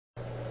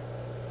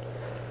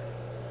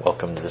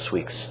Welcome to this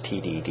week's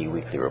TDD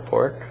Weekly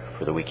Report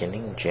for the week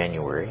ending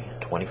January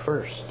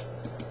 21st.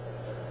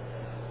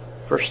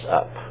 First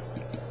up,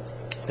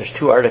 there's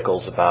two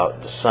articles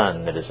about the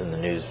sun that is in the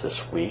news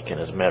this week, and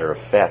as a matter of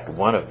fact,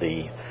 one of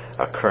the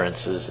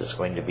occurrences is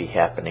going to be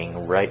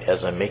happening right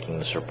as I'm making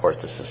this report.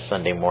 This is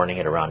Sunday morning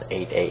at around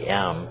 8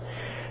 a.m.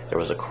 There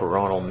was a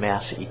coronal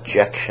mass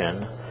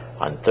ejection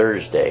on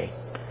Thursday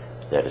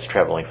that is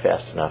traveling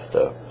fast enough.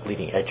 The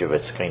leading edge of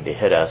it's going to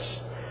hit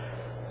us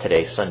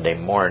today, Sunday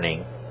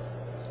morning.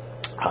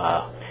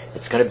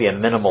 It's going to be a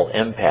minimal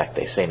impact,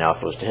 they say now.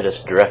 If it was to hit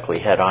us directly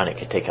head-on, it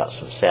could take out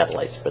some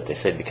satellites. But they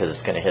said because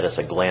it's going to hit us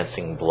a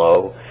glancing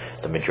blow,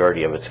 the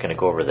majority of it's going to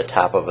go over the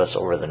top of us,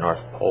 over the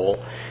North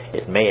Pole.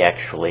 It may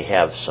actually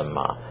have some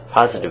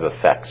positive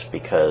effects,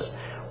 because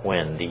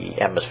when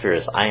the atmosphere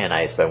is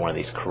ionized by one of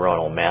these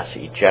coronal mass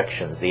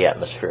ejections, the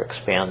atmosphere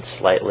expands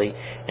slightly,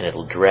 and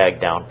it'll drag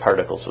down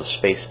particles of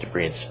space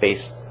debris and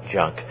space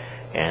junk,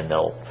 and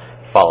they'll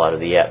fall out of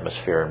the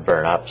atmosphere and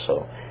burn up.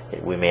 So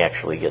we may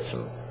actually get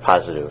some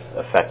positive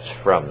effects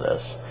from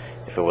this.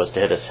 If it was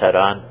to hit us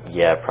head-on,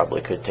 yeah, it probably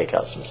could take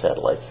out some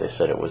satellites. They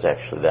said it was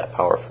actually that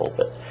powerful,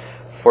 but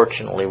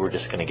fortunately we're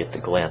just going to get the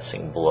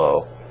glancing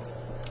blow.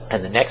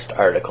 And the next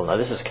article, now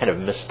this is kind of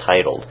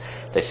mistitled.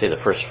 They say the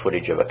first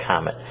footage of a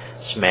comet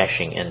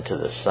smashing into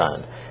the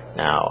sun.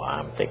 Now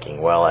I'm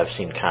thinking, well, I've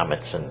seen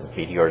comets and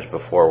meteors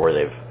before where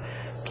they've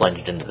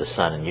plunged into the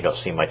sun and you don't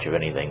see much of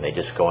anything. They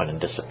just go in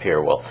and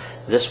disappear. Well,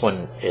 this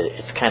one,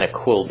 it's kind of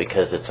cool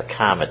because it's a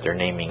comet. They're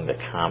naming the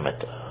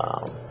comet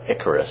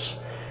Icarus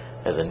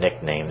as a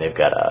nickname. They've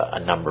got a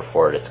number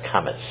for it. It's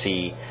Comet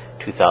C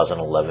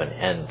 2011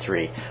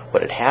 N3.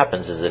 What it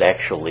happens is it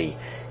actually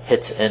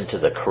hits into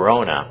the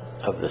corona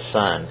of the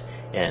sun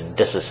and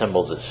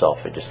disassembles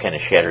itself. It just kind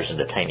of shatters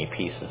into tiny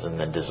pieces and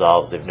then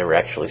dissolves. They've never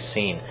actually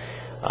seen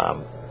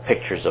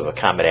pictures of a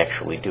comet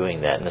actually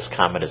doing that, and this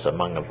comet is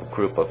among a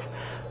group of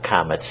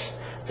comets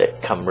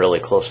that come really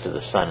close to the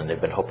sun, and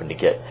they've been hoping to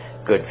get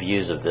good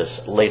views of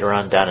this. Later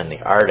on down in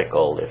the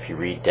article, if you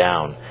read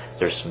down,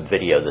 there's some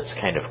video that's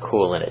kind of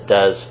cool, and it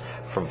does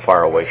from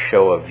far away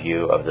show a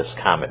view of this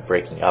comet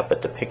breaking up,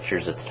 but the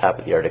pictures at the top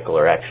of the article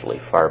are actually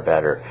far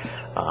better.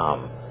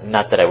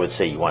 Not that I would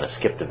say you want to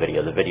skip the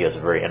video. The video is a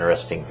very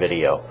interesting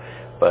video,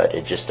 but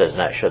it just does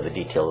not show the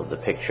detail of the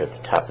picture at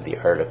the top of the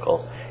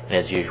article. And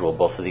as usual,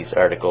 both of these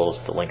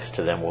articles, the links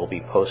to them will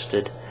be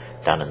posted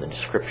down in the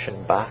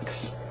description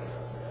box.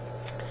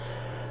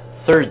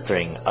 Third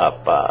thing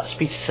up,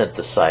 speech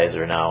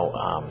synthesizer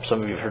now.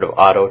 Some of you have heard of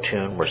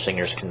auto-tune, where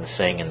singers can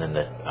sing and then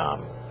the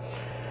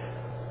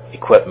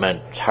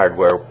equipment,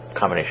 hardware,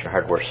 combination of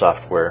hardware,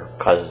 software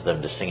causes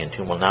them to sing in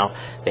tune. Well, now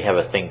they have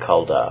a thing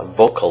called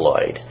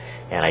Vocaloid,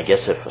 and I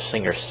guess if a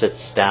singer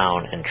sits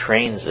down and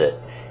trains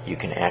it, you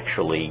can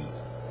actually,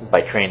 by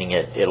training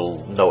it,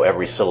 it'll know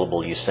every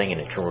syllable you sing, and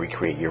it can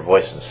recreate your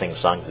voice and sing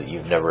songs that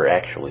you've never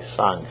actually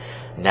sung.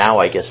 Now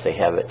I guess they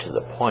have it to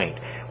the point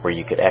where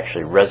you could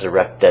actually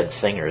resurrect dead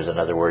singers. In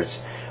other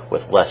words,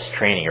 with less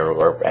training,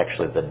 or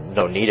actually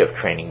no need of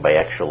training, by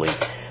actually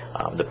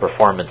the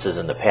performances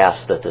in the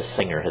past that this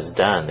singer has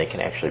done, they can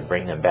actually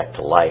bring them back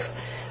to life.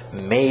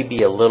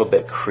 Maybe a little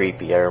bit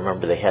creepy. I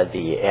remember they had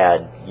the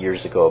ad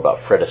years ago about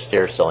Fred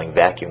Astaire selling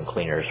vacuum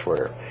cleaners,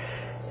 where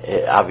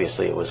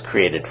obviously it was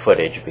created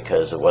footage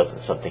because it wasn't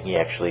something he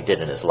actually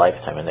did in his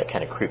lifetime, and that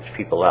kind of creeps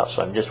people out.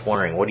 So I'm just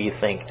wondering, what do you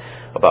think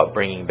about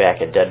bringing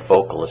back a dead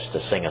vocalist to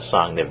sing a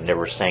song they've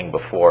never sang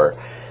before,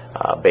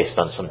 based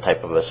on some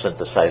type of a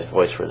synthesized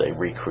voice where they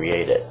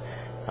recreate it?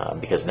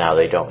 Because now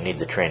they don't need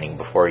the training.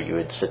 Before, you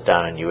would sit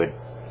down and you would,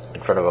 in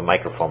front of a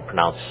microphone,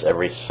 pronounce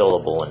every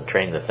syllable and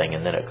train the thing,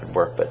 and then it could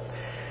work. But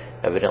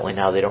evidently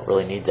now they don't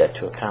really need that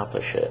to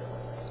accomplish it.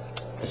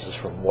 This is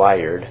from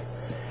Wired.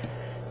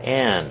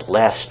 And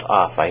last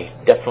off, I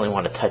definitely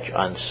want to touch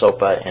on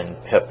SOPA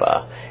and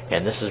PIPA.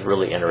 And this is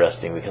really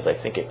interesting because I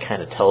think it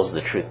kind of tells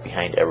the truth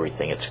behind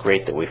everything. It's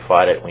great that we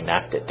fought it, we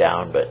knocked it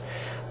down, but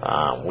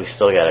we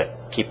still got to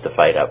keep the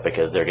fight up,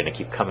 because they're going to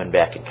keep coming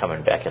back and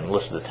coming back. And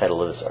listen to the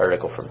title of this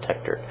article from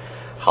Techdirt.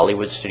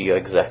 Hollywood studio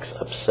execs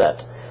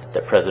upset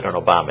that President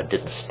Obama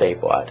didn't stay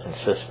bought,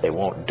 insists they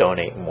won't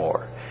donate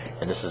more.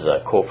 And this is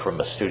a quote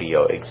from a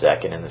studio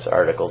exec, and in this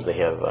article they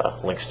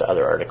have links to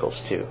other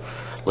articles too.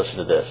 Listen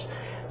to this.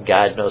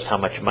 God knows how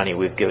much money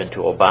we've given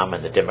to Obama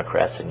and the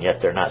Democrats, and yet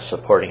they're not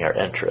supporting our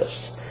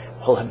interests.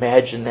 Well,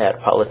 imagine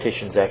that,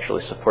 politicians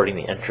actually supporting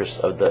the interests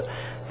of the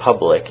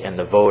public and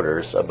the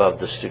voters above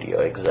the studio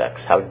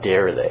execs. How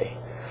dare they?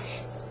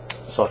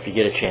 So if you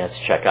get a chance,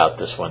 check out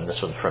this one.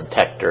 This one's from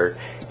Techdirt,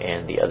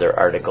 and the other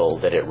article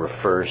that it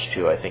refers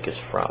to, I think, is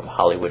from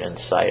Hollywood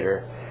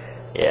Insider.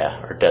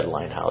 Yeah, or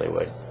Deadline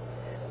Hollywood.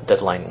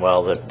 Deadline,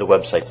 well, the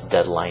website's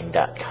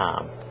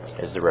deadline.com,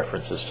 is the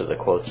references to the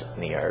quotes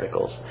in the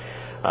articles.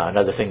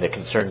 Another thing that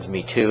concerns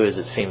me too is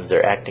it seems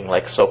they're acting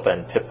like SOPA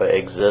and PIPA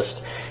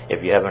exist.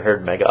 If you haven't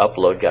heard, Mega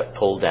Upload got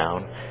pulled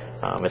down.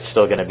 It's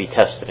still going to be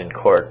tested in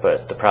court,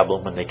 but the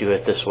problem when they do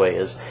it this way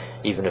is,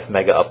 even if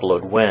Mega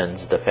Upload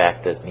wins, the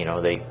fact that, you know,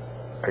 they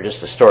are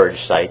just a storage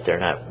site, they're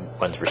not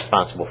one's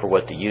responsible for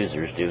what the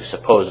users do,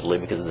 supposedly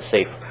because of the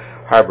safe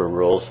harbor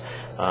rules.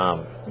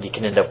 You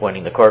can end up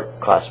winning the court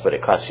costs, but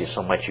it costs you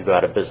so much you go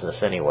out of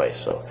business anyway.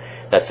 So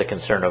that's a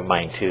concern of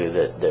mine too,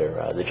 that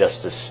the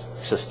justice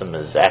system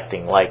is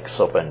acting like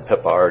SOPA and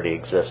PIPA already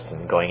exist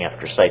and going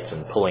after sites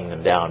and pulling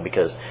them down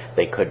because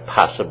they could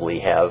possibly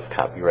have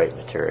copyright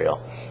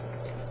material.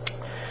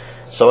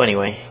 So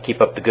anyway, keep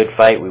up the good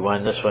fight. We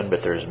won this one,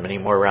 but there's many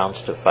more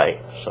rounds to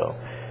fight. So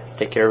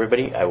take care,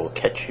 everybody. I will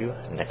catch you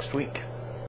next week.